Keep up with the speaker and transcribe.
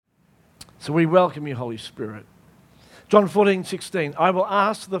So we welcome you, Holy Spirit. John 14:16, I will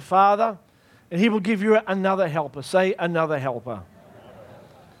ask the Father, and he will give you another helper. Say, another helper.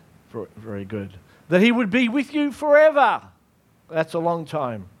 Very good. That he would be with you forever. That's a long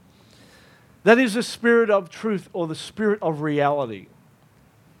time. That is the Spirit of truth, or the Spirit of reality,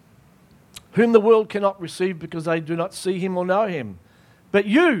 whom the world cannot receive because they do not see him or know him. But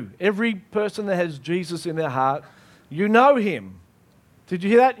you, every person that has Jesus in their heart, you know him. Did you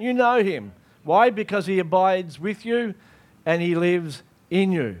hear that? You know him. Why? Because he abides with you and he lives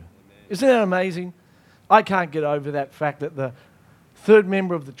in you. Amen. Isn't that amazing? I can't get over that fact that the third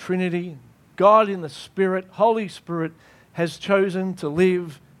member of the Trinity, God in the Spirit, Holy Spirit, has chosen to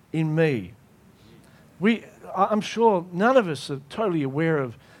live in me. I'm sure none of us are totally aware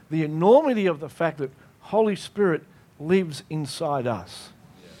of the enormity of the fact that Holy Spirit lives inside us.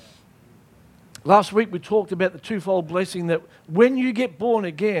 Last week we talked about the twofold blessing that when you get born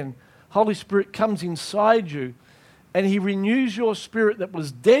again, Holy Spirit comes inside you and he renews your spirit that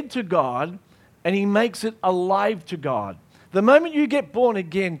was dead to God and he makes it alive to God. The moment you get born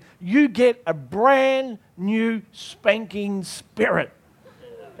again, you get a brand new spanking spirit.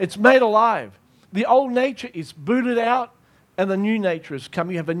 It's made alive. The old nature is booted out and the new nature has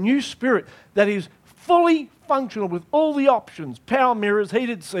come. You have a new spirit that is fully functional with all the options, power mirrors,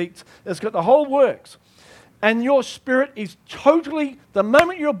 heated seats. It's got the whole works. And your spirit is totally, the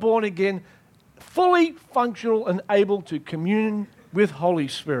moment you're born again, fully functional and able to commune with Holy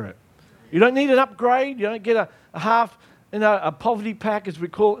Spirit. You don't need an upgrade. You don't get a half, a poverty pack, as we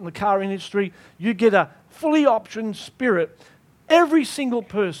call it in the car industry. You get a fully optioned spirit. Every single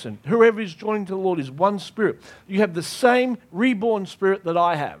person, whoever is joined to the Lord, is one spirit. You have the same reborn spirit that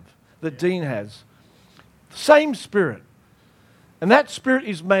I have, that Dean has. Same spirit. And that spirit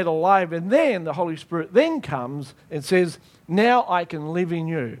is made alive. And then the Holy Spirit then comes and says, now I can live in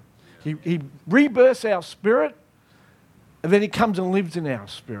you. He rebirths our spirit, and then he comes and lives in our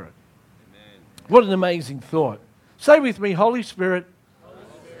spirit. Amen. What an amazing thought. Say with me, Holy Spirit,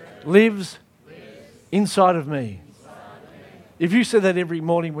 lives inside of me. If you said that every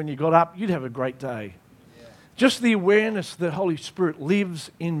morning when you got up, you'd have a great day. Yeah. Just the awareness that Holy Spirit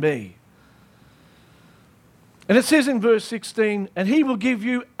lives in me. And it says in verse 16, and he will give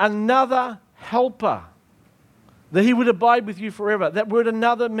you another helper, that he would abide with you forever. That word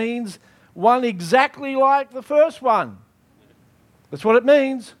another means one exactly like the first one. That's what it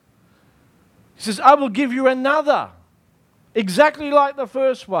means. He says, I will give you another, exactly like the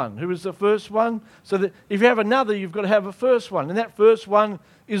first one. Who is the first one? So that if you have another, you've got to have a first one. And that first one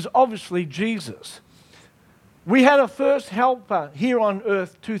is obviously Jesus. We had a first helper here on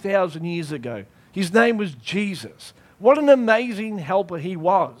earth 2,000 years ago. His name was Jesus. What an amazing helper he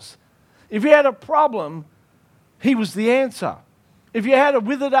was. If you had a problem, he was the answer. If you had a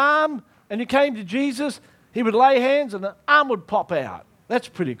withered arm and you came to Jesus, he would lay hands and the arm would pop out. That's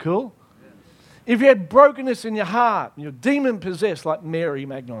pretty cool. If you had brokenness in your heart, and you're demon-possessed like Mary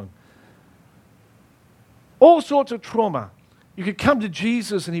Magdalene, all sorts of trauma, you could come to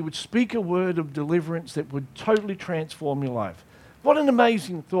Jesus and he would speak a word of deliverance that would totally transform your life. What an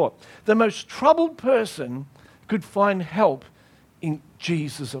amazing thought. The most troubled person could find help in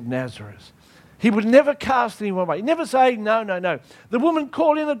Jesus of Nazareth. He would never cast anyone away. He'd never say, no, no, no. The woman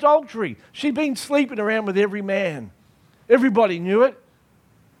caught in adultery, she'd been sleeping around with every man. Everybody knew it.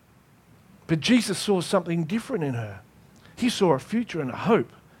 But Jesus saw something different in her. He saw a future and a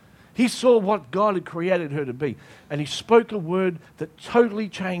hope. He saw what God had created her to be. And he spoke a word that totally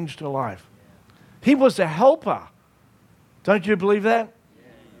changed her life. He was a helper. Don't you believe that? Yeah,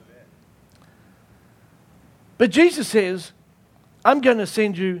 you bet. But Jesus says, I'm going to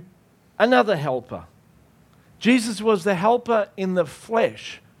send you another helper. Jesus was the helper in the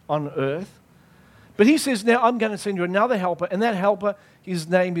flesh on earth. But he says, now I'm going to send you another helper. And that helper, his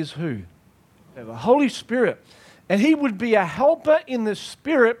name is who? The Holy Spirit. And he would be a helper in the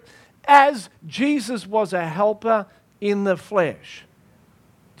spirit as Jesus was a helper in the flesh.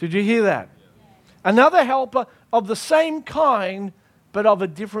 Did you hear that? Another helper of the same kind, but of a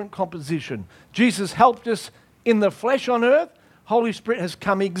different composition. Jesus helped us in the flesh on earth. Holy Spirit has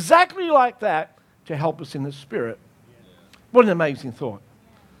come exactly like that to help us in the spirit. What an amazing thought.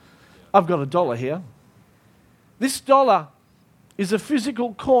 I've got $1 here. This dollar is a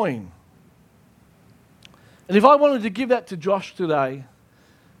physical coin. And if I wanted to give that to Josh today,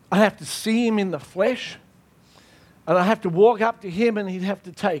 I'd have to see him in the flesh, and I'd have to walk up to him and he'd have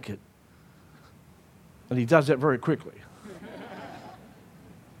to take it. And he does that very quickly.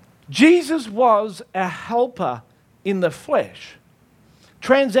 Jesus was a helper in the flesh.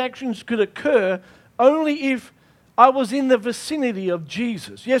 Transactions could occur only if I was in the vicinity of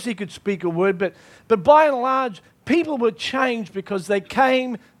Jesus. Yes, he could speak a word, but by and large, people were changed because they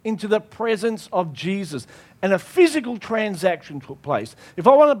came into the presence of Jesus. And a physical transaction took place. If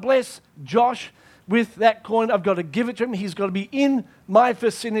I want to bless Josh with that coin, I've got to give it to him. He's got to be in my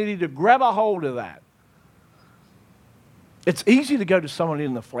vicinity to grab a hold of that. It's easy to go to someone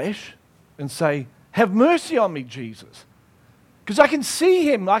in the flesh and say, have mercy on me, Jesus. Because I can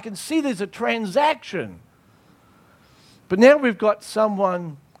see him. I can see there's a transaction. But now we've got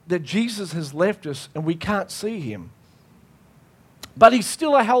someone that Jesus has left us and we can't see him. But he's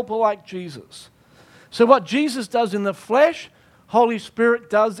still a helper like Jesus. So what Jesus does in the flesh, Holy Spirit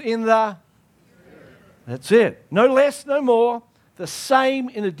does in the... That's it. No less, no more. The same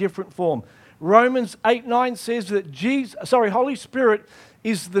in a different form. Romans 8:9 says that Holy Spirit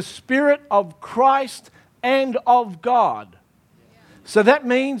is the Spirit of Christ and of God. So that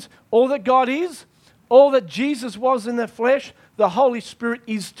means all that God is, all that Jesus was in the flesh, the Holy Spirit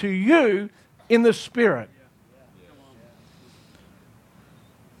is to you in the Spirit.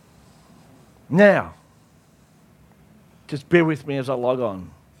 Now, just bear with me as I log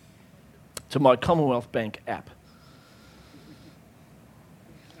on to my Commonwealth Bank app.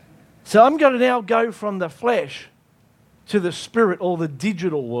 So I'm going to now go from the flesh to the spirit or the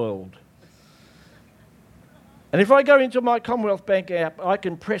digital world. And if I go into my Commonwealth Bank app, I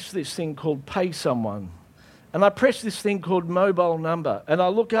can press this thing called Pay Someone. And I press this thing called Mobile Number. And I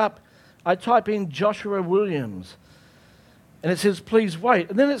look up, I type in Joshua Williams. And it says, please wait.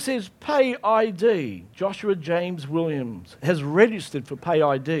 And then it says, Pay ID. Joshua James Williams has registered for Pay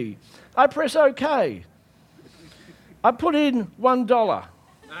ID. I press OK. I put in $1.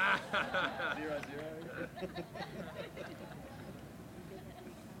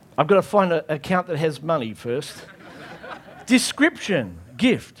 I've got to find an account that has money first. Description,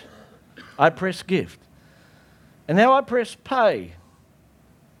 gift. I press gift. And now I press pay.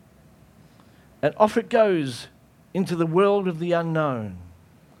 And off it goes into the world of the unknown.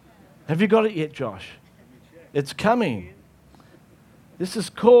 Have you got it yet, Josh? It's coming. This is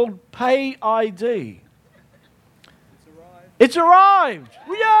called Pay ID. It's arrived.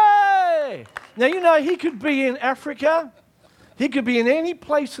 Yay! Now, you know, he could be in Africa. He could be in any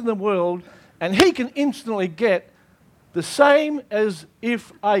place in the world, and he can instantly get the same as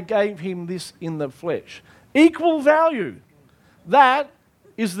if I gave him this in the flesh. Equal value. That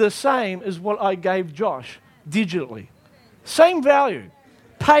is the same as what I gave Josh digitally. Same value.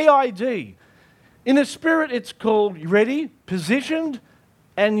 Pay ID. In the spirit, it's called, you ready? Positioned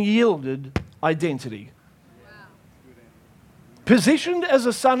and yielded identity. Positioned as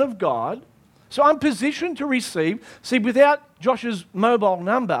a son of God. So I'm positioned to receive. See, without Josh's mobile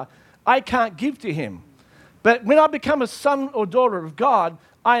number, I can't give to him. But when I become a son or daughter of God,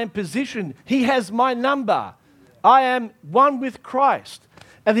 I am positioned. He has my number. I am one with Christ.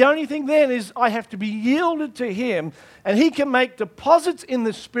 And the only thing then is I have to be yielded to him, and he can make deposits in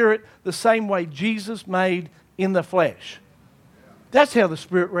the spirit the same way Jesus made in the flesh. That's how the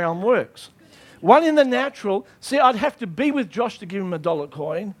spirit realm works. One in the natural, see, I'd have to be with Josh to give him $1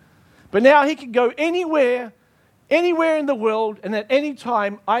 coin. But now he can go anywhere in the world, and at any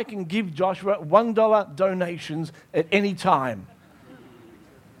time I can give Joshua $1 donations at any time.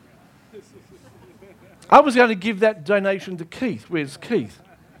 I was going to give that donation to Keith. Where's Keith?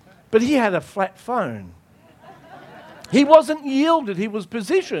 But he had a flat phone. He wasn't yielded, he was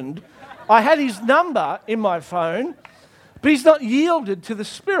positioned. I had his number in my phone, but he's not yielded to the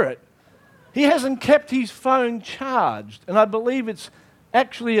Spirit. He hasn't kept his phone charged, and I believe it's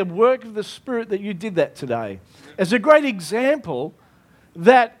actually a work of the Spirit that you did that today. As a great example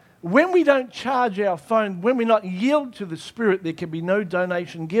that when we don't charge our phone, when we're not yield to the Spirit, there can be no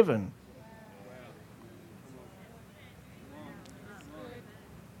donation given.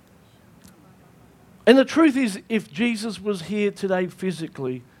 And the truth is, if Jesus was here today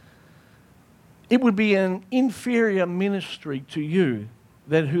physically, it would be an inferior ministry to you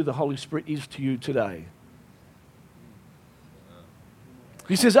than who the Holy Spirit is to you today.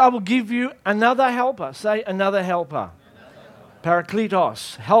 He says, I will give you another helper. Say, another helper.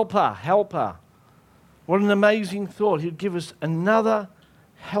 Parakletos, helper, helper. What an amazing thought. He'd give us another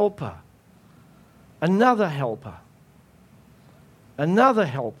helper. Another helper. Another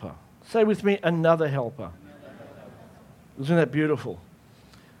helper. Say with me, another helper. Isn't that beautiful?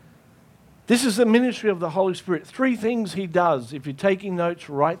 This is the ministry of the Holy Spirit. 3 things he does. If you're taking notes,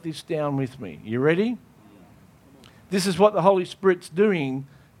 write this down with me. You ready? This is what the Holy Spirit's doing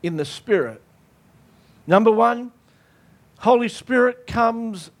in the Spirit. Number 1, Holy Spirit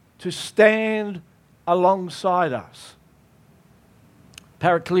comes to stand alongside us.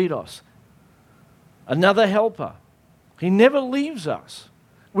 Parakletos. Another helper. He never leaves us.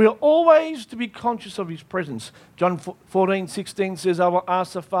 We are always to be conscious of his presence. John 14:16 says, I will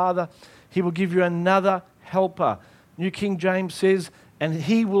ask the Father, he will give you another helper. New King James says, and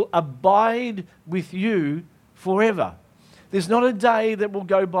he will abide with you forever. There's not a day that will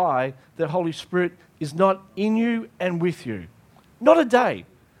go by that Holy Spirit is not in you and with you. Not a day.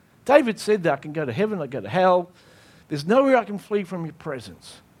 David said that I can go to heaven, I go to hell. There's nowhere I can flee from your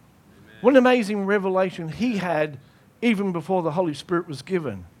presence. Amen. What an amazing revelation he had even before the Holy Spirit was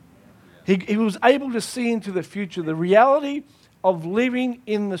given. He was able to see into the future, the reality of living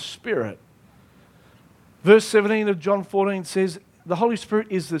in the Spirit. Verse 17 of John 14 says, the Holy Spirit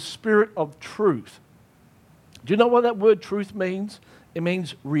is the Spirit of truth. Do you know what that word truth means? It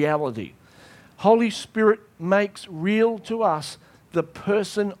means reality. Holy Spirit makes real to us the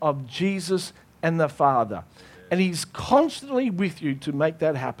person of Jesus and the Father. And he's constantly with you to make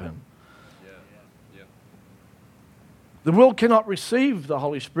that happen. The world cannot receive the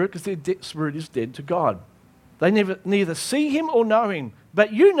Holy Spirit because their spirit is dead to God. They neither see him or know him.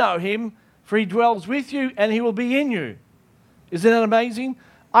 But you know him, for he dwells with you and he will be in you. Isn't that amazing?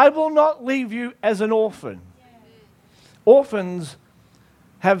 I will not leave you as an orphan. Orphans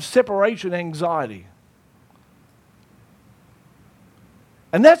have separation anxiety.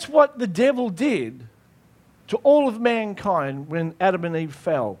 And that's what the devil did to all of mankind when Adam and Eve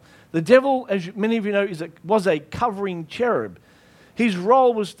fell. The devil, as many of you know, was a covering cherub. His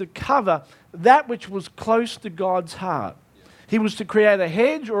role was to cover that which was close to God's heart. He was to create a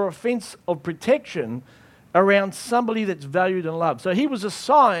hedge or a fence of protection around somebody that's valued and loved. So he was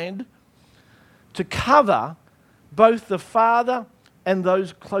assigned to cover both the Father and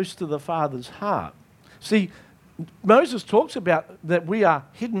those close to the Father's heart. See, Moses talks about that we are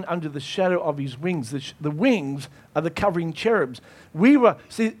hidden under the shadow of his wings. The wings are the covering cherubs. The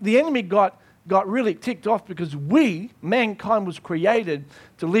enemy got really ticked off because mankind was created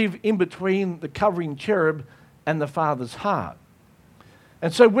to live in between the covering cherub and the Father's heart.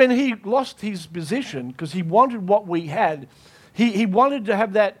 And so when he lost his position, because he wanted what we had, he wanted to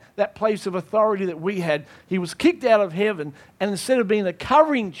have that place of authority that we had. He was kicked out of heaven, and instead of being a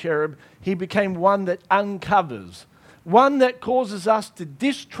covering cherub, he became one that uncovers, one that causes us to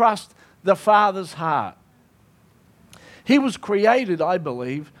distrust the Father's heart. He was created, I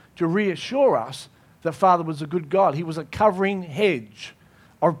believe, to reassure us the Father was a good God. He was a covering hedge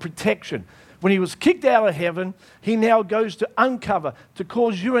of protection. When he was kicked out of heaven, he now goes to uncover, to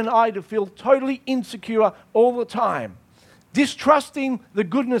cause you and I to feel totally insecure all the time, distrusting the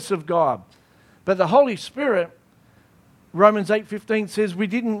goodness of God. But the Holy Spirit, Romans 8:15 says, we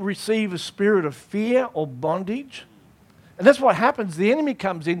didn't receive a spirit of fear or bondage. And that's what happens. The enemy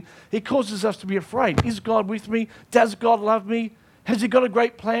comes in. He causes us to be afraid. Is God with me? Does God love me? Has he got a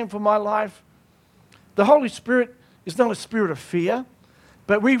great plan for my life? The Holy Spirit is not a spirit of fear,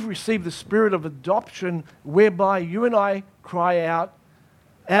 but we've received the spirit of adoption whereby you and I cry out,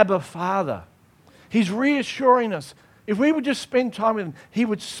 Abba, Father. He's reassuring us. If we would just spend time with him, he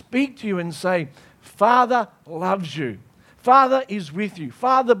would speak to you and say, Father loves you. Father is with you.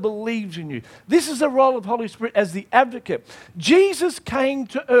 Father believes in you. This is the role of Holy Spirit as the advocate. Jesus came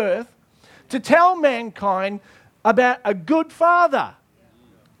to earth to tell mankind about a good Father.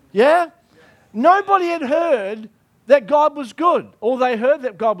 Yeah? Nobody had heard that God was good. All they heard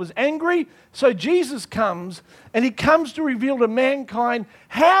that God was angry. So Jesus comes, and he comes to reveal to mankind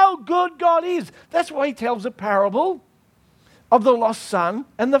how good God is. That's why he tells a parable of the lost son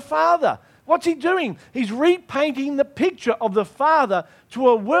and the father. What's he doing? He's repainting the picture of the Father to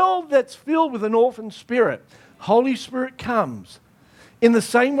a world that's filled with an orphan spirit. Holy Spirit comes in the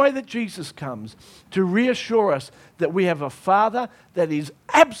same way that Jesus comes to reassure us that we have a Father that is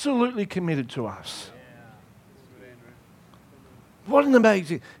absolutely committed to us. What an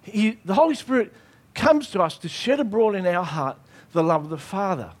amazing... the Holy Spirit comes to us to shed abroad in our heart the love of the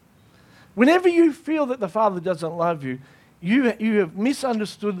Father. Whenever you feel that the Father doesn't love you, you have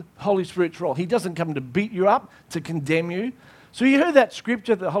misunderstood Holy Spirit's role. He doesn't come to beat you up, to condemn you. So you heard that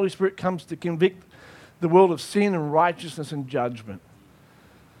scripture that the Holy Spirit comes to convict the world of sin and righteousness and judgment.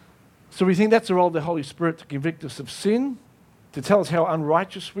 So we think that's the role of the Holy Spirit, to convict us of sin, to tell us how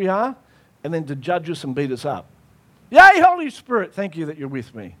unrighteous we are, and then to judge us and beat us up. Yay, Holy Spirit, thank you that you're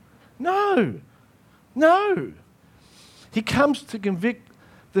with me. No. He comes to convict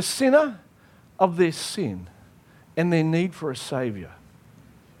the sinner of their sin and their need for a Savior.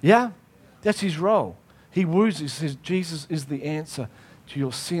 Yeah? That's his role. He woos us, says Jesus is the answer to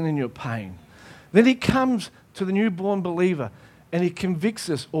your sin and your pain. Then he comes to the newborn believer and he convicts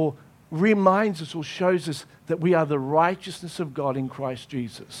us or reminds us or shows us that we are the righteousness of God in Christ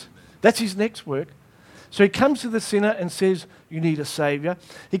Jesus. That's his next work. So he comes to the sinner and says, you need a Saviour.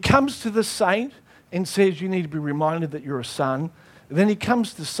 He comes to the saint and says, you need to be reminded that you're a son. And then he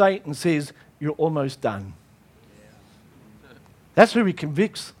comes to the saint and says, you're almost done. That's who he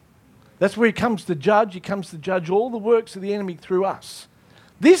convicts. That's where he comes to judge. He comes to judge all the works of the enemy through us.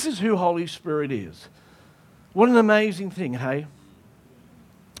 This is who Holy Spirit is. What an amazing thing, hey?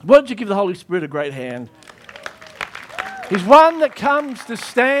 Why don't you give the Holy Spirit a great hand? He's one that comes to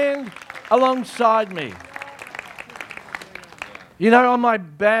stand alongside me. You know, on my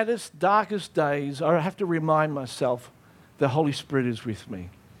baddest, darkest days, I have to remind myself the Holy Spirit is with me.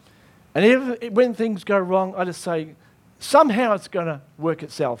 And when things go wrong, I just say, somehow it's going to work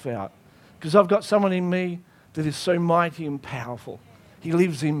itself out. Because I've got someone in me that is so mighty and powerful. He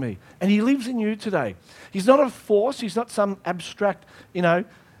lives in me. And he lives in you today. He's not a force. He's not some abstract,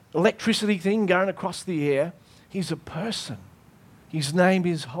 electricity thing going across the air. He's a person. His name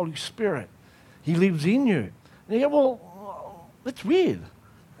is Holy Spirit. He lives in you. And you go, well, that's weird.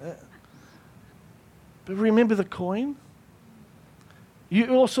 But remember the coin?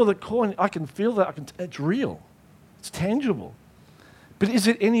 You all saw the coin. I can feel that. It's real. It's tangible. But is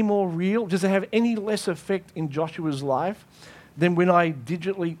it any more real? Does it have any less effect in Joshua's life than when I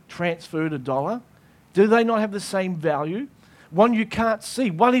digitally transferred $1? Do they not have the same value? One you can't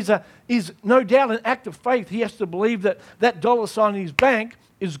see. One is no doubt an act of faith. He has to believe that that dollar sign in his bank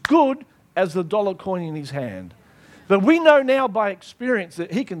is good as the dollar coin in his hand. But we know now by experience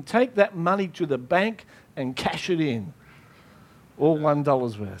that he can take that money to the bank and cash it in. All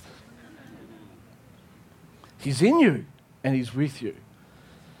 $1 worth. He's in you and he's with you.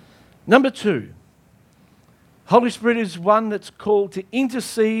 Number 2, Holy Spirit is one that's called to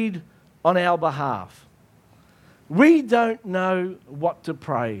intercede on our behalf. We don't know what to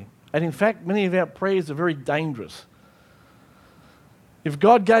pray. And in fact, many of our prayers are very dangerous. If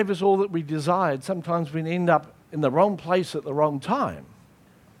God gave us all that we desired, sometimes we end up in the wrong place at the wrong time.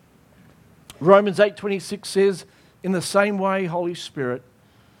 Romans 8:26 says, in the same way, Holy Spirit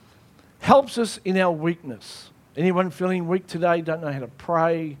helps us in our weakness. Anyone feeling weak today, don't know how to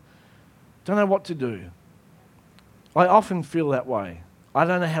pray, don't know what to do? I often feel that way. I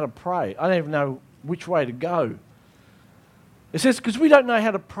don't know how to pray. I don't even know which way to go. It says, because we don't know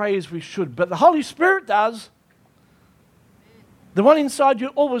how to pray as we should, but the Holy Spirit does. The one inside you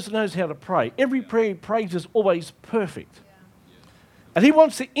always knows how to pray. Every prayer he prays is always perfect. And he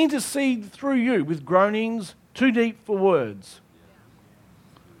wants to intercede through you with groanings too deep for words.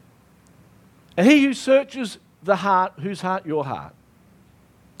 And he who searches the heart, whose heart? Your heart.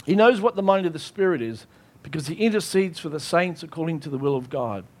 He knows what the mind of the Spirit is because he intercedes for the saints according to the will of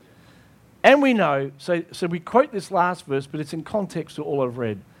God. And we know, so we quote this last verse, but it's in context to all I've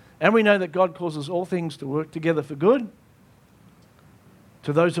read. And we know that God causes all things to work together for good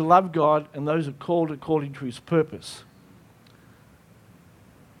to those who love God and those who are called according to his purpose.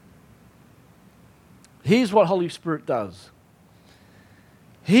 Here's what Holy Spirit does.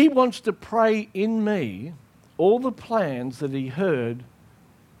 He wants to pray in me all the plans that he heard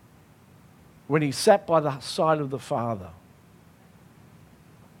when he sat by the side of the Father.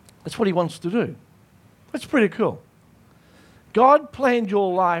 That's what he wants to do. That's pretty cool. God planned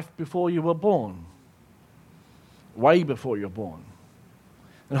your life before you were born. Way before you were born.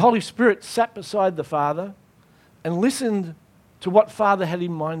 And Holy Spirit sat beside the Father and listened to what Father had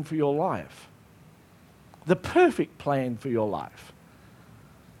in mind for your life. The perfect plan for your life.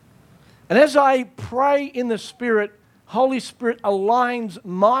 And as I pray in the Spirit, Holy Spirit aligns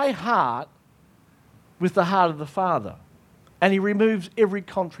my heart with the heart of the Father. And he removes every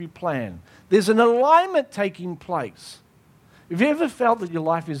contrary plan. There's an alignment taking place. Have you ever felt that your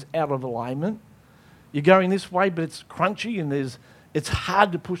life is out of alignment? You're going this way, but it's crunchy and it's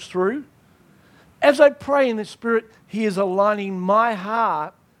hard to push through. As I pray in the Spirit, he is aligning my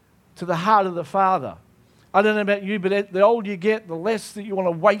heart to the heart of the Father. I don't know about you, but the older you get, the less that you want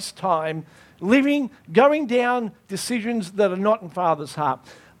to waste time going down decisions that are not in Father's heart.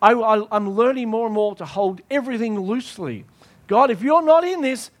 I'm learning more and more to hold everything loosely. God, if you're not in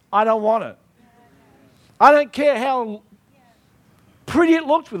this, I don't want it. I don't care how pretty it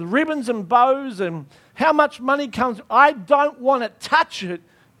looks with ribbons and bows and how much money comes. I don't want to touch it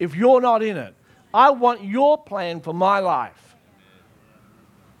if you're not in it. I want your plan for my life.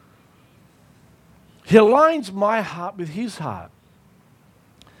 He aligns my heart with his heart.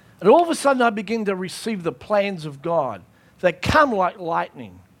 And all of a sudden I begin to receive the plans of God. They come like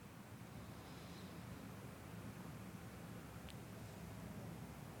lightning.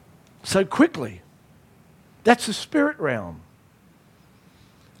 So quickly. That's the spirit realm.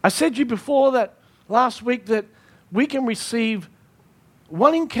 I said to you before that last week that we can receive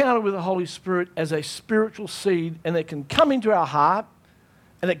one encounter with the Holy Spirit as a spiritual seed, and it can come into our heart,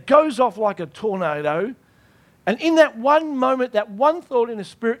 and it goes off like a tornado. And in that one moment, that one thought in the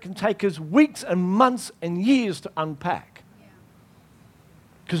Spirit can take us weeks and months and years to unpack.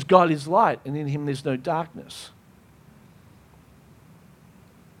 Because God is light, and in Him there's no darkness.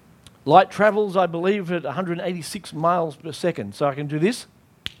 Light travels, I believe, at 186 miles per second. So I can do this,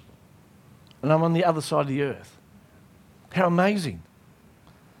 and I'm on the other side of the earth. How amazing.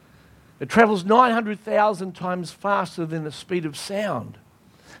 It travels 900,000 times faster than the speed of sound.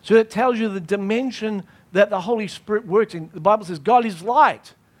 So that tells you the dimension that the Holy Spirit works in. The Bible says God is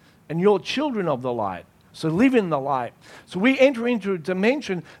light, and you're children of the light. So live in the light. So we enter into a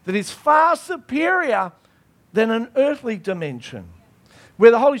dimension that is far superior than an earthly dimension,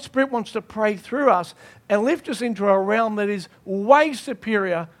 where the Holy Spirit wants to pray through us and lift us into a realm that is way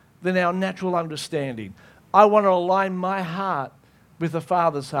superior than our natural understanding. I want to align my heart with the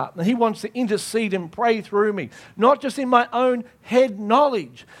Father's heart. And He wants to intercede and pray through me, not just in my own head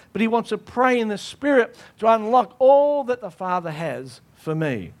knowledge, but He wants to pray in the Spirit to unlock all that the Father has for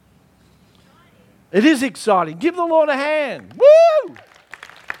me. It is exciting. Give the Lord a hand. Woo!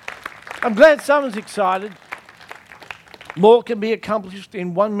 I'm glad someone's excited. More can be accomplished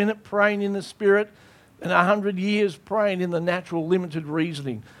in 1 minute praying in the Spirit than 100 years praying in the natural limited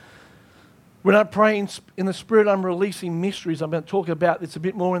reasoning. When I pray in the Spirit, I'm releasing mysteries. I'm going to talk about this a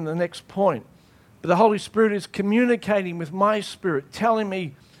bit more in the next point. But the Holy Spirit is communicating with my spirit, telling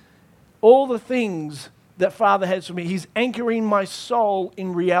me all the things that Father has for me. He's anchoring my soul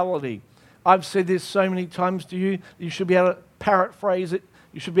in reality. I've said this so many times to you. You should be able to paraphrase it.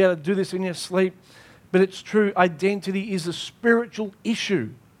 You should be able to do this in your sleep. But it's true. Identity is a spiritual issue.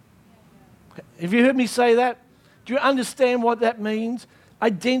 Have you heard me say that? Do you understand what that means?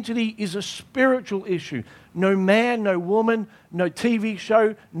 Identity is a spiritual issue. No man, no woman, no TV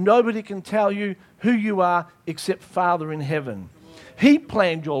show, nobody can tell you who you are except Father in heaven. He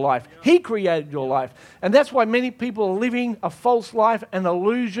planned your life. He created your life. And that's why many people are living a false life, an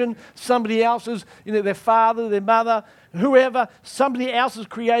illusion, somebody else's, their father, their mother, whoever, somebody else's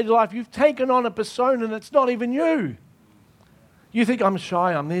created life. You've taken on a persona that's not even you. You think, I'm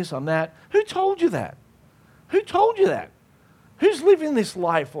shy, I'm this, I'm that. Who told you that? Who told you that? Who's living this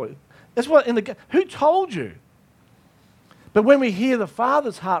life for you? That's what who told you? But when we hear the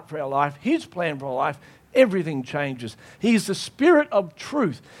Father's heart for our life, His plan for our life, everything changes. He is the Spirit of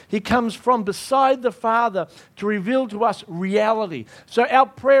truth. He comes from beside the Father to reveal to us reality. So our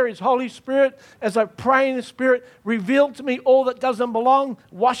prayer is, Holy Spirit, as I pray in the Spirit, reveal to me all that doesn't belong,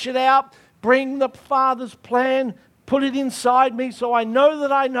 wash it out, bring the Father's plan, put it inside me so I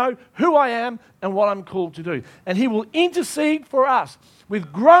know who I am and what I'm called to do. And He will intercede for us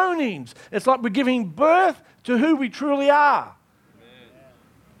with groanings. It's like we're giving birth to who we truly are. Amen.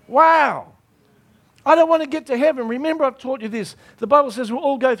 Wow. I don't want to get to heaven. Remember, I've taught you this. The Bible says we'll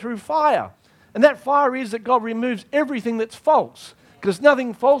all go through fire. And that fire is that God removes everything that's false, because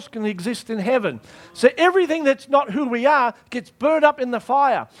nothing false can exist in heaven. So everything that's not who we are gets burned up in the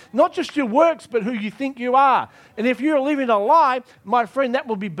fire. Not just your works, but who you think you are. And if you're living a lie, my friend, that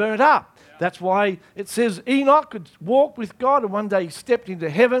will be burnt up. That's why it says Enoch could walk with God, and one day he stepped into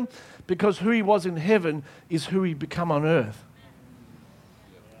heaven, because who he was in heaven is who he become on earth.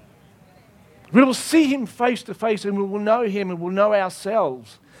 We will see Him face to face, and we will know Him, and we'll know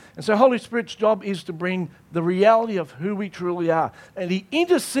ourselves. And so Holy Spirit's job is to bring the reality of who we truly are. And He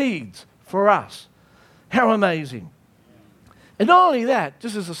intercedes for us. How amazing. And not only that,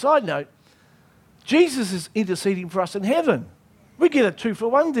 just as a side note, Jesus is interceding for us in heaven. We get a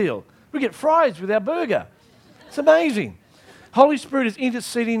 2-for-1 deal. We get fries with our burger. It's amazing. Holy Spirit is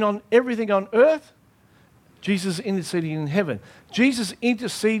interceding on everything on earth. Jesus is interceding in heaven. Jesus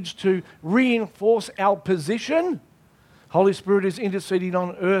intercedes to reinforce our position. Holy Spirit is interceding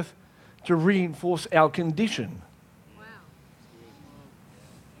on earth to reinforce our condition. Wow.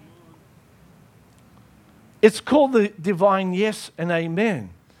 It's called the divine yes and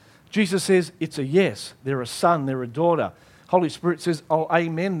amen. Jesus says it's a yes. They're a son, they're a daughter. Holy Spirit says, I'll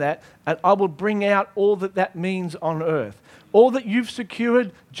amen that, and I will bring out all that means on earth. All that you've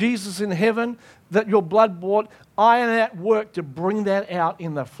secured, Jesus in heaven, that your blood bought, I am at work to bring that out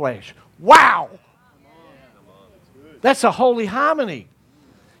in the flesh. Wow! That's a holy harmony.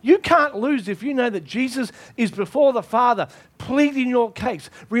 You can't lose if you know that Jesus is before the Father, pleading your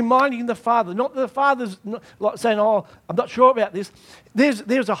case, reminding the Father. Not that the Father's like saying, oh, I'm not sure about this.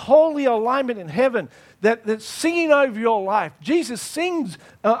 There's a holy alignment in heaven that's singing over your life. Jesus sings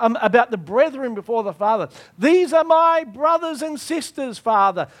about the brethren before the Father. These are my brothers and sisters,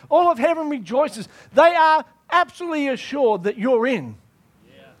 Father. All of heaven rejoices. They are absolutely assured that you're in.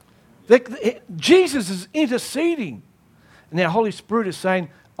 Jesus is interceding. And now Holy Spirit is saying,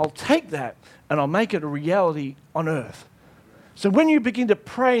 I'll take that and I'll make it a reality on earth. So when you begin to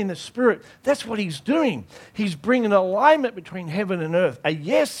pray in the Spirit, that's what He's doing. He's bringing alignment between heaven and earth. A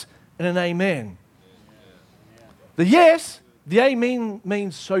yes and an amen. The yes, the amen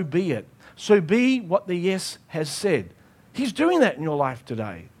means so be it. So be what the yes has said. He's doing that in your life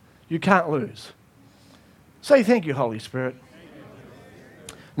today. You can't lose. Say thank you, Holy Spirit.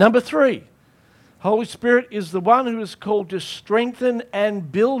 Number 3, Holy Spirit is the one who is called to strengthen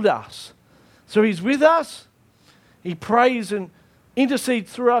and build us. So He's with us, He prays and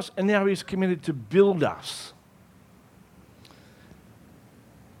intercedes through us, and now He's committed to build us.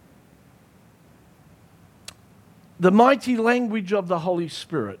 The mighty language of the Holy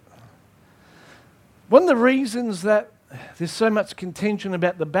Spirit. One of the reasons that there's so much contention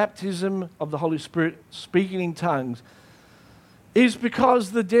about the baptism of the Holy Spirit, speaking in tongues, is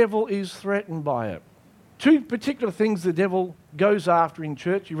because the devil is threatened by it. 2 particular things the devil goes after in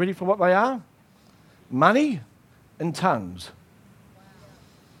church. You ready for what they are? Money and tongues.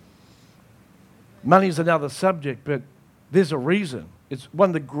 Money is another subject, but there's a reason. It's one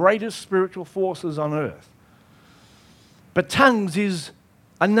of the greatest spiritual forces on earth. But tongues is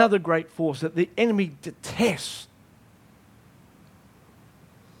another great force that the enemy detests.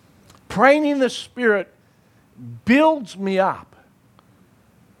 Praying in the Spirit builds me up.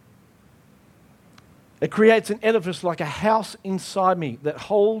 It creates an edifice like a house inside me that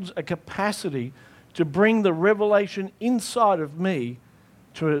holds a capacity to bring the revelation inside of me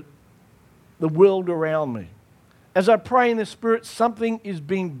to the world around me. As I pray in the Spirit, something is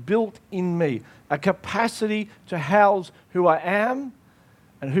being built in me, a capacity to house who I am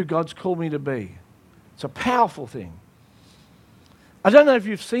and who God's called me to be. It's a powerful thing. I don't know if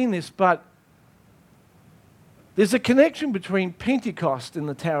you've seen this, but there's a connection between Pentecost and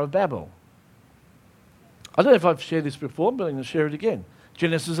the Tower of Babel. I don't know if I've shared this before, but I'm going to share it again.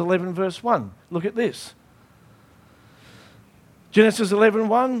 Genesis 11 verse 1. Look at this. Genesis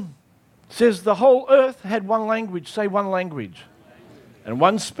 11:1 says the whole earth had one language. Say one language. And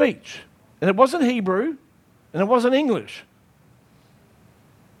one speech. And it wasn't Hebrew, and it wasn't English.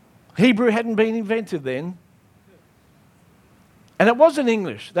 Hebrew hadn't been invented then. And it wasn't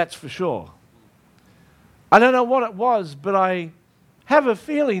English, that's for sure. I don't know what it was, but I have a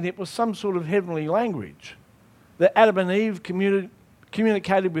feeling it was some sort of heavenly language that Adam and Eve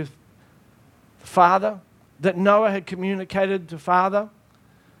communicated with the Father, that Noah had communicated to Father,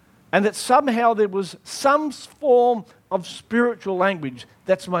 and that somehow there was some form of spiritual language.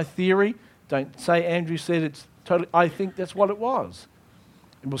 That's my theory. Don't say Andrew said it's totally. I think that's what it was.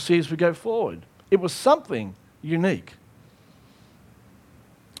 And we'll see as we go forward. It was something unique.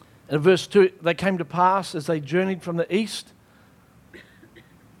 In verse 2, they came to pass as they journeyed from the east.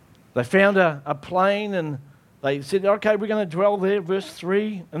 They found a plain and they said, okay, we're going to dwell there. Verse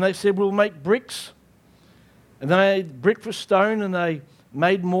 3, and they said, we'll make bricks. And they made brick for stone and they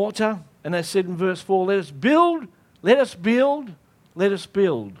made mortar. And they said in verse 4, let us build,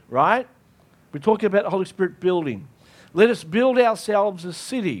 right? We're talking about the Holy Spirit building. Let us build ourselves a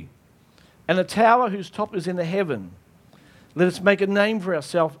city and a tower whose top is in the heaven. Let us make a name for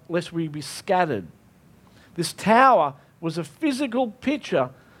ourselves, lest we be scattered. This tower was a physical picture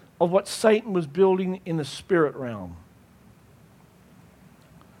of what Satan was building in the spirit realm.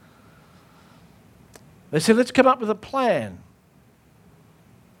 They said, let's come up with a plan.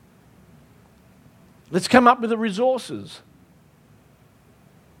 Let's come up with the resources.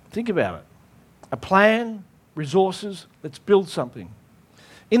 Think about it. A plan, resources, let's build something.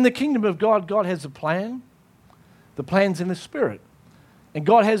 In the kingdom of God, God has a plan. The plan's in the Spirit. And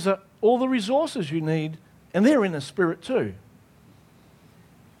God has all the resources you need, and they're in the Spirit too.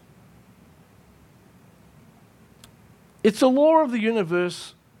 It's a law of the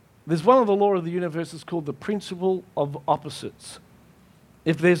universe. There's one of the law of the universe that's called the principle of opposites.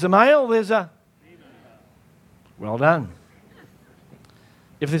 If there's a male, there's a female. Well done.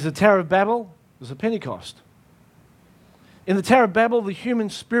 If there's a Tower of Babel, there's a Pentecost. In the Tower of Babel, the human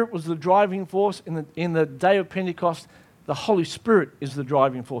spirit was the driving force. In the day of Pentecost, the Holy Spirit is the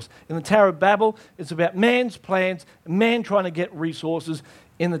driving force. In the Tower of Babel, it's about man's plans, man trying to get resources.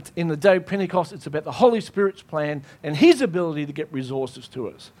 In the day of Pentecost, it's about the Holy Spirit's plan and His ability to get resources to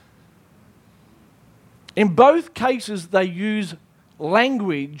us. In both cases, they use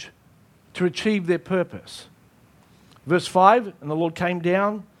language to achieve their purpose. Verse 5, and the Lord came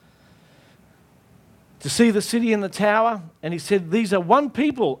down to see the city and the tower, and He said, these are one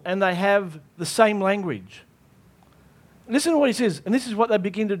people, and they have the same language. Listen to what He says, and this is what they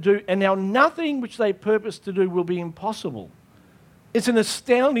begin to do, and now nothing which they purpose to do will be impossible It's an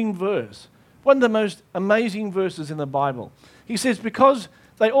astounding verse. One of the most amazing verses in the Bible. He says, because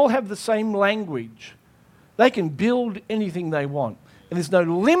they all have the same language, they can build anything they want. And there's no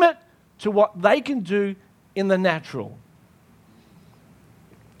limit to what they can do in the natural.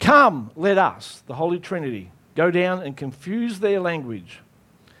 Come, let us, the Holy Trinity, go down and confuse their language.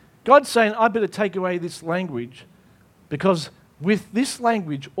 God's saying, I better take away this language because with this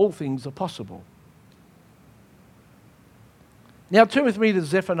language, all things are possible. Now turn with me to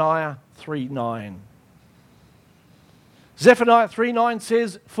Zephaniah 3:9. Zephaniah 3:9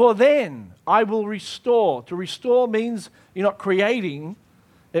 says, for then I will restore. To restore means you're not creating.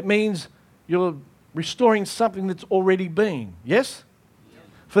 It means you're restoring something that's already been. Yes?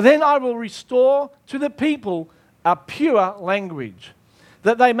 For then I will restore to the people a pure language,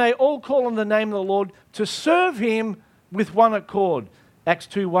 that they may all call on the name of the Lord to serve him with one accord. Acts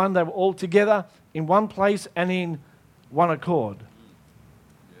 2:1, they were all together in one place and in one accord.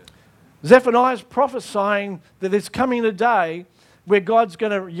 Zephaniah is prophesying that there's coming a day where God's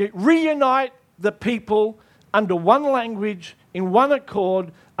going to reunite the people under one language, in one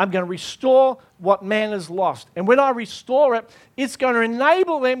accord. I'm going to restore what man has lost. And when I restore it, it's going to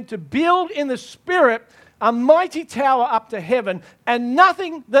enable them to build in the Spirit a mighty tower up to heaven, and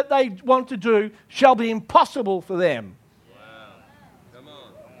nothing that they want to do shall be impossible for them. Wow. Come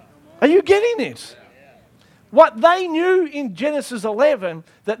on. Are you getting this? What they knew in Genesis 11,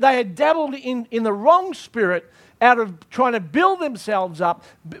 that they had dabbled in the wrong spirit out of trying to build themselves up,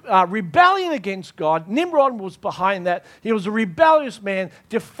 rebelling against God. Nimrod was behind that. He was a rebellious man,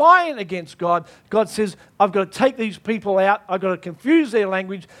 defiant against God. God says, I've got to take these people out. I've got to confuse their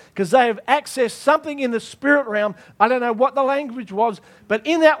language because they have accessed something in the spirit realm. I don't know what the language was, but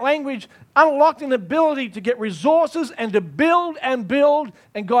in that language, unlocked an ability to get resources and to build and build.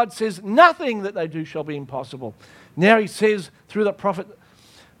 And God says, nothing that they do shall be impossible. Now he says through the prophet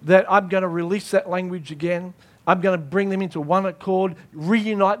that I'm going to release that language again. I'm going to bring them into one accord,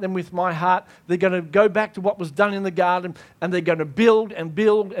 reunite them with my heart. They're going to go back to what was done in the garden, and they're going to build and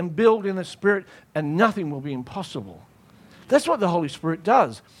build and build in the Spirit, and nothing will be impossible. That's what the Holy Spirit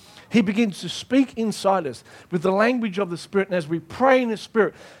does. He begins to speak inside us with the language of the Spirit, and as we pray in the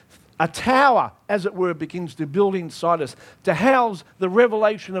Spirit, a tower, as it were, begins to build inside us to house the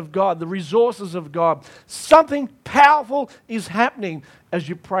revelation of God, the resources of God. Something powerful is happening as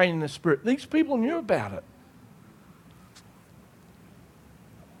you pray in the Spirit. These people knew about it.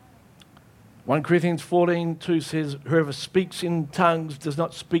 1 Corinthians 14:2 says, whoever speaks in tongues does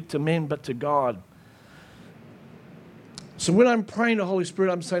not speak to men but to God. So when I'm praying to Holy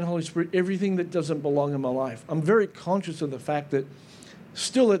Spirit, I'm saying, Holy Spirit, everything that doesn't belong in my life. I'm very conscious of the fact that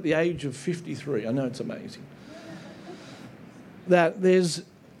still at the age of 53, I know it's amazing, that there's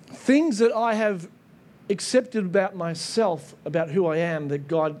things that I have accepted about myself, about who I am, that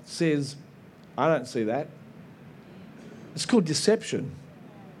God says, I don't see that. It's called deception.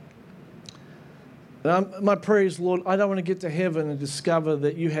 My prayer is, Lord, I don't want to get to heaven and discover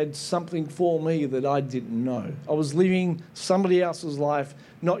that you had something for me that I didn't know. I was living somebody else's life,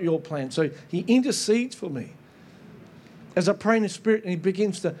 not your plan. So he intercedes for me as I pray in the Spirit, and he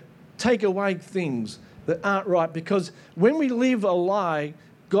begins to take away things that aren't right. Because when we live a lie,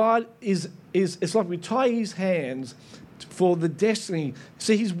 God is it's like we tie his hands for the destiny.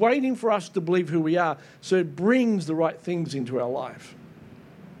 See, he's waiting for us to believe who we are, so it brings the right things into our life.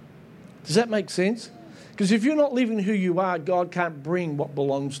 Does that make sense? Because if you're not living who you are, God can't bring what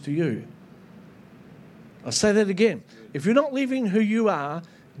belongs to you. I'll say that again. If you're not living who you are,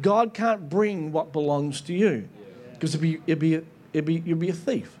 God can't bring what belongs to you. Because you'd be a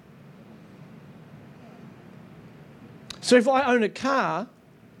thief. So if I own a car,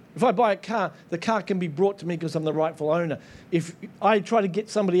 if I buy a car, the car can be brought to me because I'm the rightful owner. If I try to get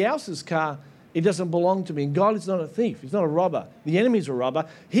somebody else's car, it doesn't belong to me. And God is not a thief. He's not a robber. The enemy's a robber.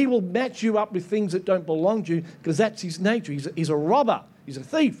 He will match you up with things that don't belong to you because that's his nature. He's a robber. He's a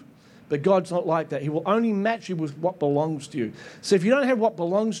thief. But God's not like that. He will only match you with what belongs to you. So if you don't have what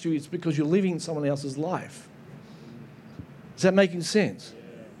belongs to you, it's because you're living someone else's life. Is that making sense?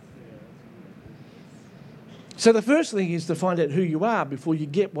 So the first thing is to find out who you are before you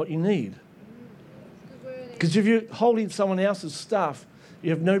get what you need. Because if you're holding someone else's stuff,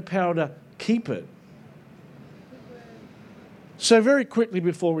 you have no power to keep it. So very quickly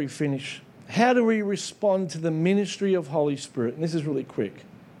before we finish, how do we respond to the ministry of Holy Spirit? And this is really quick.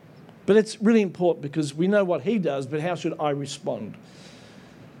 But it's really important because we know what he does, but how should I respond?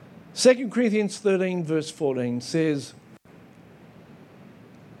 2 Corinthians 13 verse 14 says,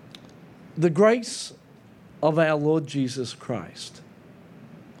 the grace of our Lord Jesus Christ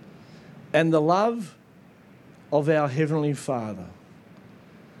and the love of our Heavenly Father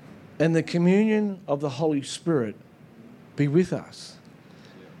and the communion of the Holy Spirit be with us.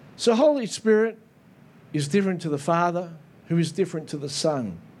 So Holy Spirit is different to the Father, who is different to the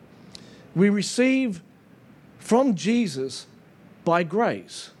Son. We receive from Jesus by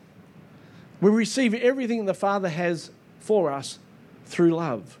grace. We receive everything the Father has for us through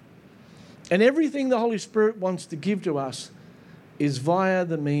love. And everything the Holy Spirit wants to give to us is via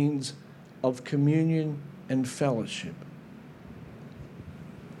the means of communion and fellowship.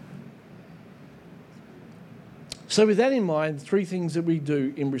 So with that in mind, 3 things that we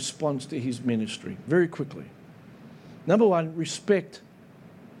do in response to his ministry, very quickly. Number 1, respect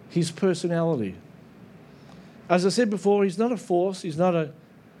his personality. As I said before, he's not a force, he's not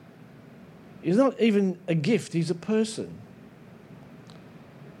even a gift, he's a person.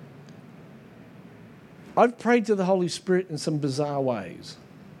 I've prayed to the Holy Spirit in some bizarre ways.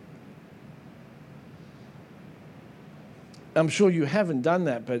 I'm sure you haven't done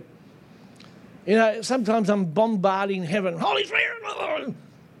that, but sometimes I'm bombarding heaven, Holy Spirit!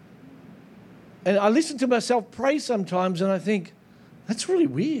 And I listen to myself pray sometimes and I think, that's really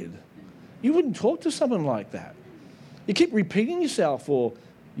weird. You wouldn't talk to someone like that. You keep repeating yourself or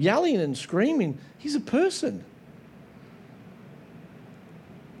yelling and screaming. He's a person.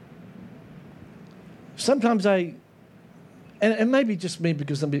 Sometimes and maybe just me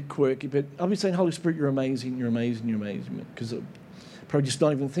because I'm a bit quirky, but I'll be saying, Holy Spirit, you're amazing, you're amazing, you're amazing, because I'm probably just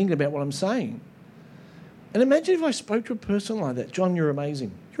not even thinking about what I'm saying. And imagine if I spoke to a person like that, John, you're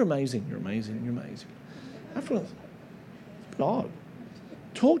amazing, you're amazing, you're amazing, you're amazing. After God,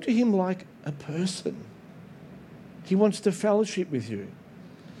 talk to him like a person. He wants to fellowship with you.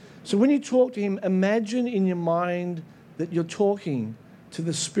 So when you talk to him, imagine in your mind that you're talking to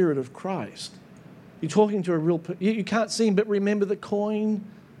the Spirit of Christ. You're talking to a real person. You can't see him, but remember the coin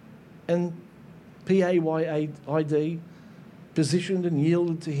and P-A-Y-A-I-D, positioned and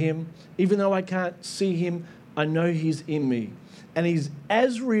yielded to him. Even though I can't see him, I know he's in me. And he's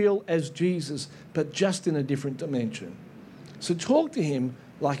as real as Jesus, but just in a different dimension. So talk to him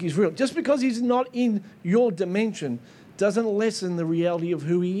like he's real. Just because he's not in your dimension doesn't lessen the reality of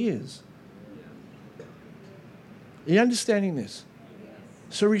who he is. Are you understanding this?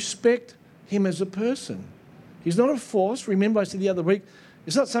 So respect him as a person. He's not a force. Remember I said the other week,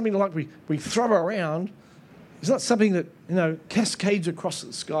 it's not something like we throw around. It's not something that, cascades across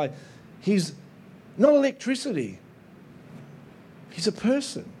the sky. He's not electricity. He's a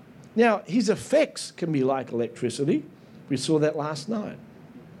person. Now, his effects can be like electricity. We saw that last night.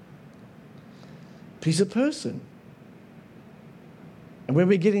 But he's a person. And when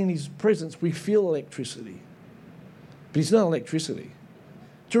we get in his presence, we feel electricity. But he's not electricity.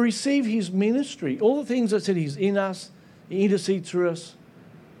 To receive his ministry, all the things I said, he's in us, he intercedes through us,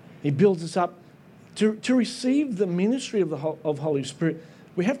 he builds us up. To receive the ministry of Holy Spirit,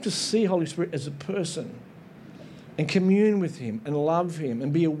 we have to see Holy Spirit as a person and commune with him and love him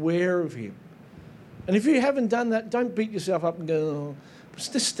and be aware of him. And if you haven't done that, don't beat yourself up and go, oh.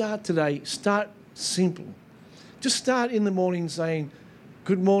 Just start today. Start simple. Just start in the morning saying,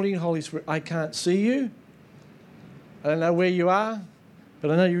 good morning, Holy Spirit. I can't see you. I don't know where you are,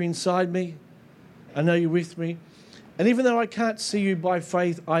 but I know you're inside me. I know you're with me. And even though I can't see you by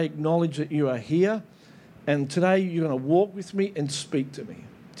faith, I acknowledge that you are here. And today you're going to walk with me and speak to me.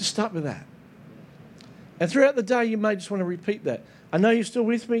 Just start with that. And throughout the day, you may just want to repeat that. I know you're still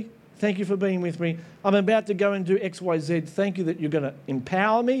with me. Thank you for being with me. I'm about to go and do X, Y, Z. Thank you that you're going to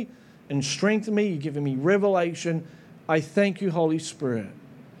empower me and strengthen me. You're giving me revelation. I thank you, Holy Spirit.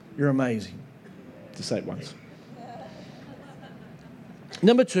 You're amazing. To say it once.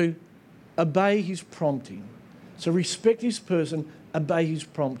 Number 2, obey his prompting. So respect his person, obey his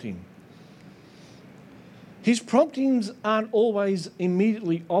prompting. His promptings aren't always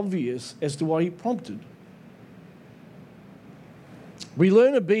immediately obvious as to why he prompted. We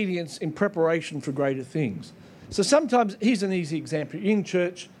learn obedience in preparation for greater things. So sometimes, here's an easy example. You're in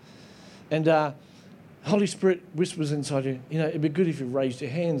church and Holy Spirit whispers inside you, it'd be good if you raised your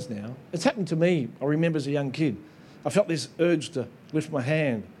hands now. It's happened to me. I remember as a young kid. I felt this urge to lift my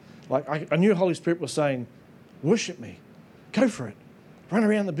hand. Like I knew Holy Spirit was saying, worship me. Go for it. Run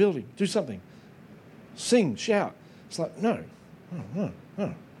around the building. Do something. Sing, shout. It's like, no.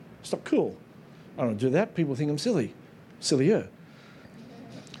 It's not cool. I don't do that. People think I'm silly. Sillier.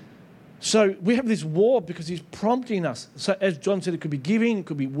 So we have this war because he's prompting us. So as John said, it could be giving, it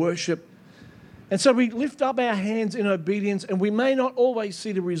could be worship. And so we lift up our hands in obedience, and we may not always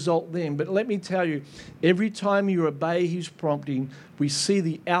see the result then, but let me tell you, every time you obey his prompting, we see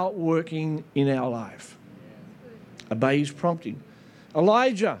the outworking in our life. Obey his prompting.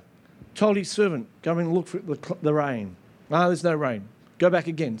 Elijah told his servant, go and look for the rain. There's no rain. Go back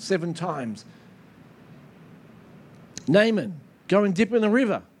again, 7 times. Naaman, go and dip in the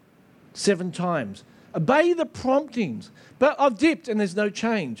river, 7 times. Obey the promptings. But I've dipped and there's no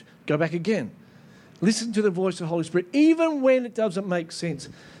change. Go back again. Listen to the voice of the Holy Spirit, even when it doesn't make sense,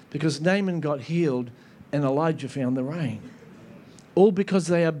 because Naaman got healed and Elijah found the rain. All because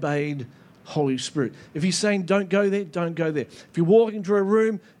they obeyed Holy Spirit. If he's saying don't go there, don't go there. If you walk into a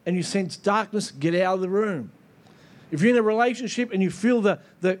room and you sense darkness, get out of the room. If you're in a relationship and you feel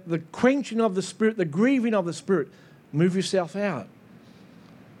the quenching of the Spirit, the grieving of the Spirit, move yourself out.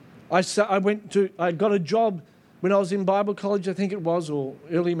 I got a job when I was in Bible college, I think it was, or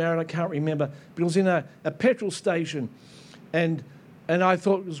early married, I can't remember. But it was in a petrol station. And I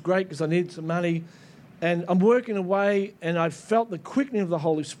thought it was great because I needed some money. And I'm working away and I felt the quickening of the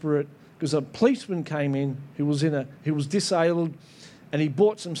Holy Spirit because a policeman came in who was disabled, and he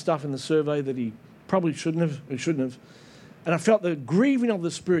bought some stuff in the survey that he probably shouldn't have. And I felt the grieving of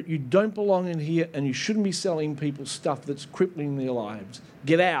the Spirit. You don't belong in here and you shouldn't be selling people stuff that's crippling their lives.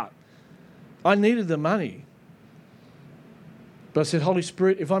 Get out. I needed the money. But I said, Holy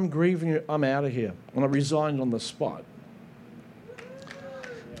Spirit, if I'm grieving you, I'm out of here. And I resigned on the spot.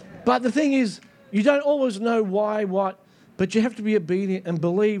 But the thing is, you don't always know why, what, but you have to be obedient and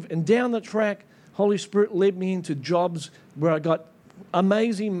believe. And down the track, Holy Spirit led me into jobs where I got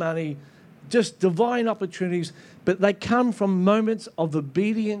amazing money, just divine opportunities, but they come from moments of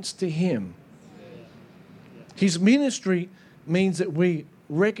obedience to Him. His ministry means that we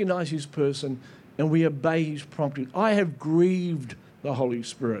recognize His person and we obey His prompting. I have grieved the Holy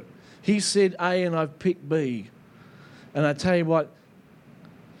Spirit. He said A and I've picked B. And I tell you what,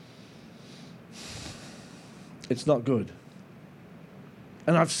 it's not good.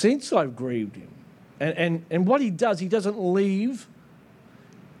 And I've grieved Him. And what He does, He doesn't leave.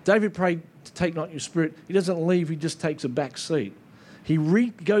 David prayed to take not your spirit. He doesn't leave, He just takes a back seat. He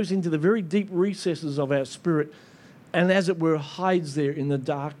goes into the very deep recesses of our spirit and as it were hides there in the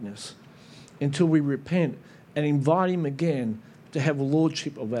darkness until we repent and invite Him again to have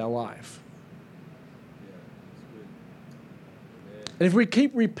lordship of our life. And if we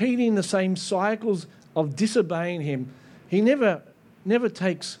keep repeating the same cycles of disobeying Him, He never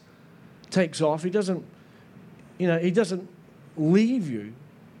takes off. He doesn't leave you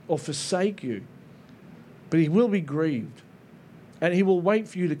or forsake you, but He will be grieved and He will wait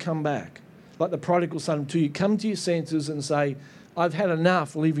for you to come back. Like the prodigal son, until you come to your senses and say, I've had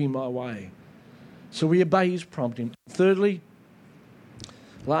enough living my way. So we obey His prompting.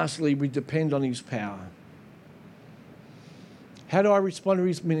 Lastly, we depend on His power. How do I respond to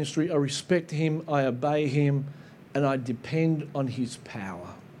His ministry? I respect Him, I obey Him, and I depend on His power.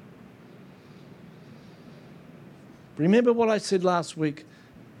 Remember what I said last week?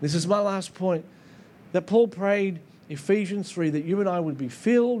 This is my last point. That Paul prayed, Ephesians 3, that you and I would be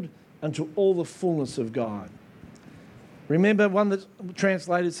filled unto all the fullness of God. Remember, one that's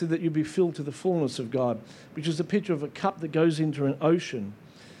translated said that you'd be filled to the fullness of God, which is a picture of a cup that goes into an ocean.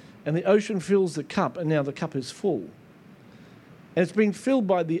 And the ocean fills the cup, and now the cup is full. And it's been filled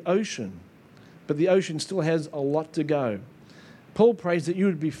by the ocean, but the ocean still has a lot to go. Paul prays that you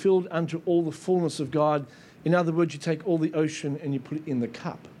would be filled unto all the fullness of God. In other words, you take all the ocean and you put it in the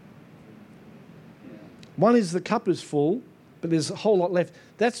cup. One is the cup is full, but there's a whole lot left.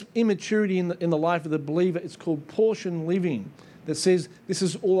 That's immaturity in the life of the believer. It's called portion living, that says, this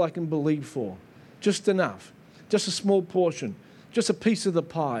is all I can believe for. Just enough. Just a small portion. Just a piece of the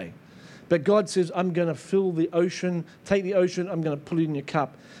pie. But God says, I'm going to fill the ocean, take the ocean, I'm going to put it in your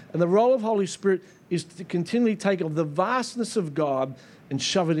cup. And the role of Holy Spirit is to continually take of the vastness of God and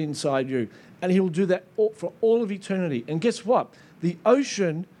shove it inside you. And He will do that for all of eternity. And guess what? The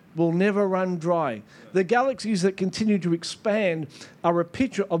ocean will never run dry. The galaxies that continue to expand are a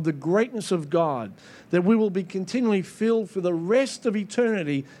picture of the greatness of God, that we will be continually filled for the rest of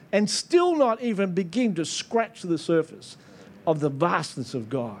eternity and still not even begin to scratch the surface of the vastness of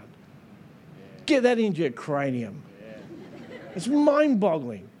God. Get that into your cranium. It's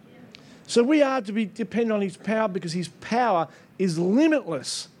mind-boggling. So we are to be dependent on His power because His power is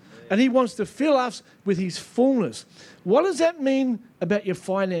limitless. And He wants to fill us with His fullness. What does that mean about your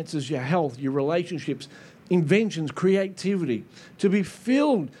finances, your health, your relationships, inventions, creativity? To be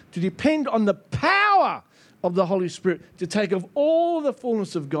filled, to depend on the power of the Holy Spirit, to take of all the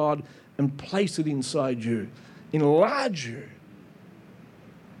fullness of God and place it inside you, enlarge you.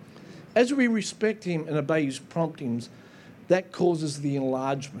 As we respect Him and obey His promptings, that causes the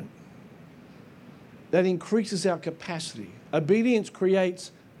enlargement. That increases our capacity. Obedience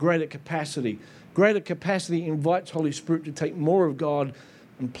creates greater capacity. Greater capacity invites Holy Spirit to take more of God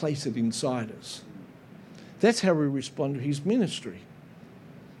and place it inside us. That's how we respond to His ministry.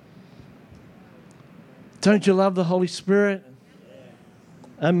 Don't you love the Holy Spirit?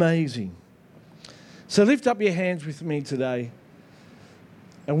 Amazing. So lift up your hands with me today,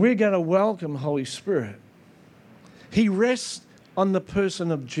 and we're going to welcome Holy Spirit. He rests on the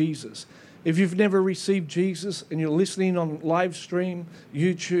person of Jesus. If you've never received Jesus and you're listening on live stream,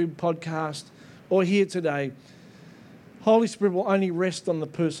 YouTube, podcast, or here today, Holy Spirit will only rest on the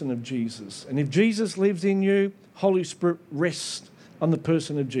person of Jesus. And if Jesus lives in you, Holy Spirit rests on the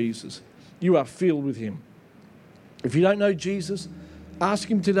person of Jesus. You are filled with him. If you don't know Jesus, ask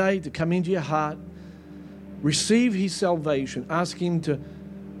him today to come into your heart. Receive his salvation. Ask him to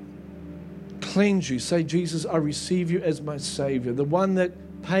cleanse you. Say, Jesus, I receive you as my Savior, the one that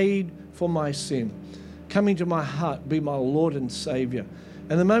paid for my sin. Come into my heart, be my Lord and Savior.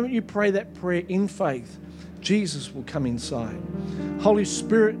 And the moment you pray that prayer in faith, Jesus will come inside. Holy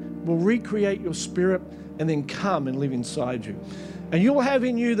Spirit will recreate your spirit and then come and live inside you. And you'll have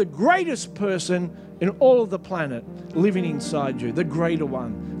in you the greatest person in all of the planet living inside you, the greater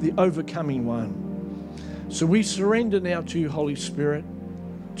one, the overcoming one. So we surrender now to you, Holy Spirit,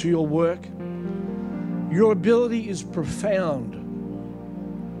 to your work. Your ability is profound.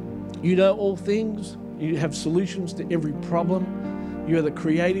 You know all things. You have solutions to every problem. You are the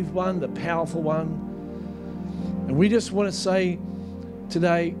creative one, the powerful one. And we just want to say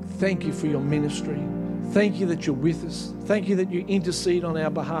today, thank you for your ministry. Thank you that you're with us. Thank you that you intercede on our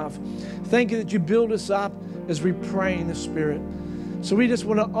behalf. Thank you that you build us up as we pray in the Spirit. So we just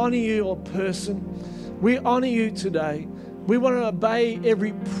want to honor you, your person. We honor you today. We want to obey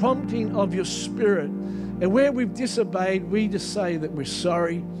every prompting of your Spirit. And where we've disobeyed, we just say that we're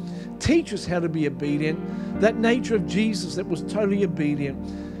sorry. Teach us how to be obedient. That nature of Jesus that was totally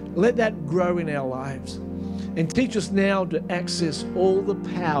obedient, let that grow in our lives. And teach us now to access all the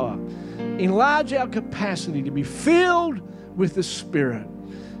power. Enlarge our capacity to be filled with the Spirit.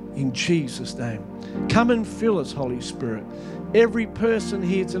 In Jesus' name. Come and fill us, Holy Spirit. Every person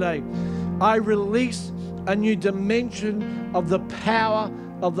here today, I release a new dimension of the power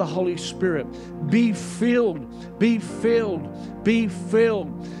of the Holy Spirit. Be filled, be filled, be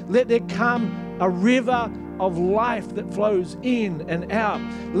filled. Let there come a river of life that flows in and out.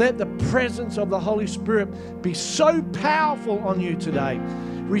 Let the presence of the Holy Spirit be so powerful on you today.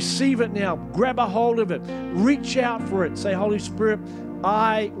 Receive it now. Grab a hold of it. Reach out for it. Say, Holy Spirit,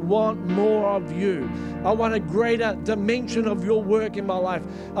 I want more of you. I want a greater dimension of your work in my life.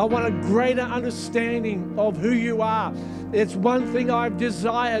 I want a greater understanding of who you are. It's one thing I've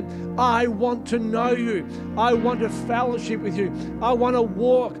desired. I want to know you. I want to fellowship with you. I want to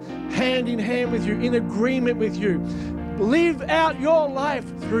walk hand in hand with you, in agreement with you. Live out your life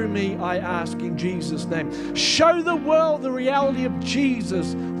through me, I ask in Jesus' name. Show the world the reality of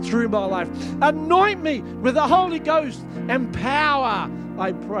Jesus through my life. Anoint me with the Holy Ghost and power,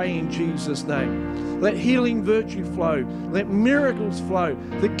 I pray in Jesus' name. Let healing virtue flow. Let miracles flow.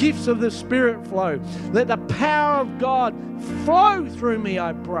 The gifts of the Spirit flow. Let the power of God flow through me,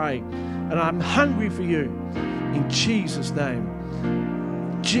 I pray. And I'm hungry for you. In Jesus' name.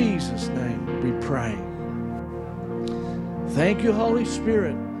 In Jesus' name we pray. Thank you, Holy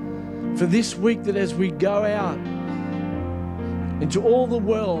Spirit, for this week that as we go out into all the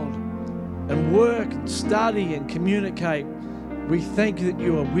world and work and study and communicate, we thank you that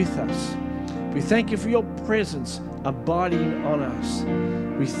you are with us. We thank you for your presence abiding on us.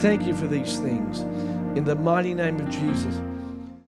 We thank you for these things. In the mighty name of Jesus.